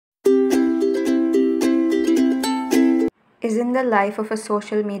Isn't the life of a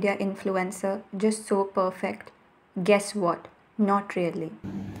social media influencer just so perfect? Guess what? Not really.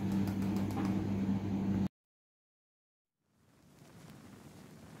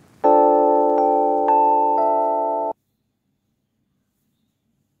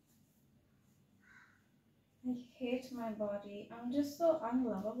 I hate my body. I'm just so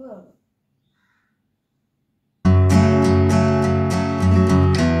unlovable.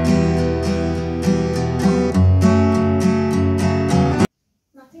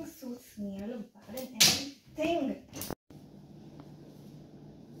 Nothing suits me. I look bad in everything.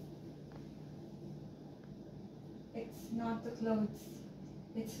 It's not the clothes.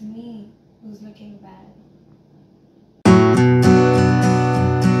 It's me who's looking bad.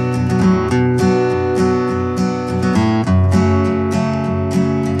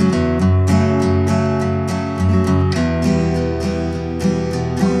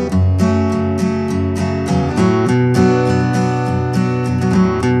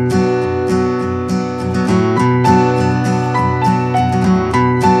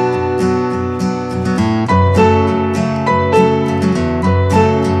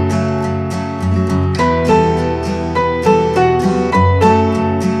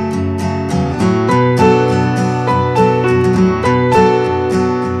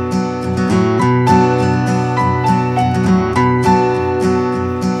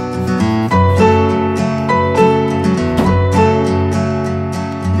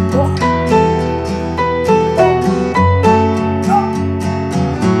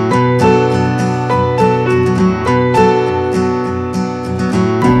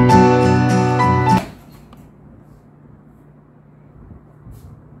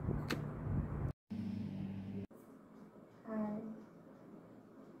 Hi.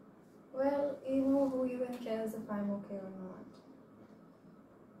 Well, you know who even cares if I'm okay or not.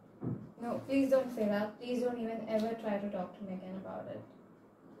 No, please don't say that. Please don't even ever try to talk to me again about it.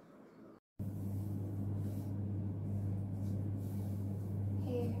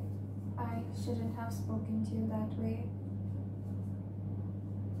 Hey, I shouldn't have spoken to you that way.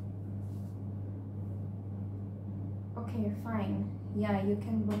 Okay, fine. Yeah, you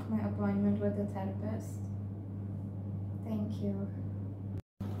can book my appointment with the therapist. Thank you.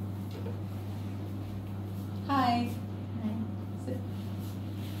 Hi. Hi. Sit.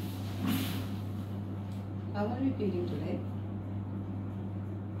 How are you feeling today?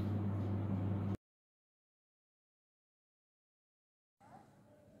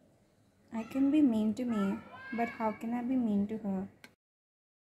 I can be mean to me, but how can I be mean to her?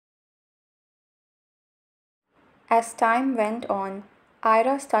 As time went on,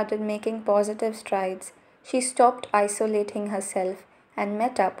 Ira started making positive strides. She stopped isolating herself and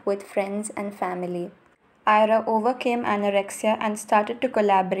met up with friends and family. Ira overcame anorexia and started to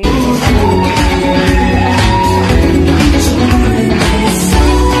collaborate.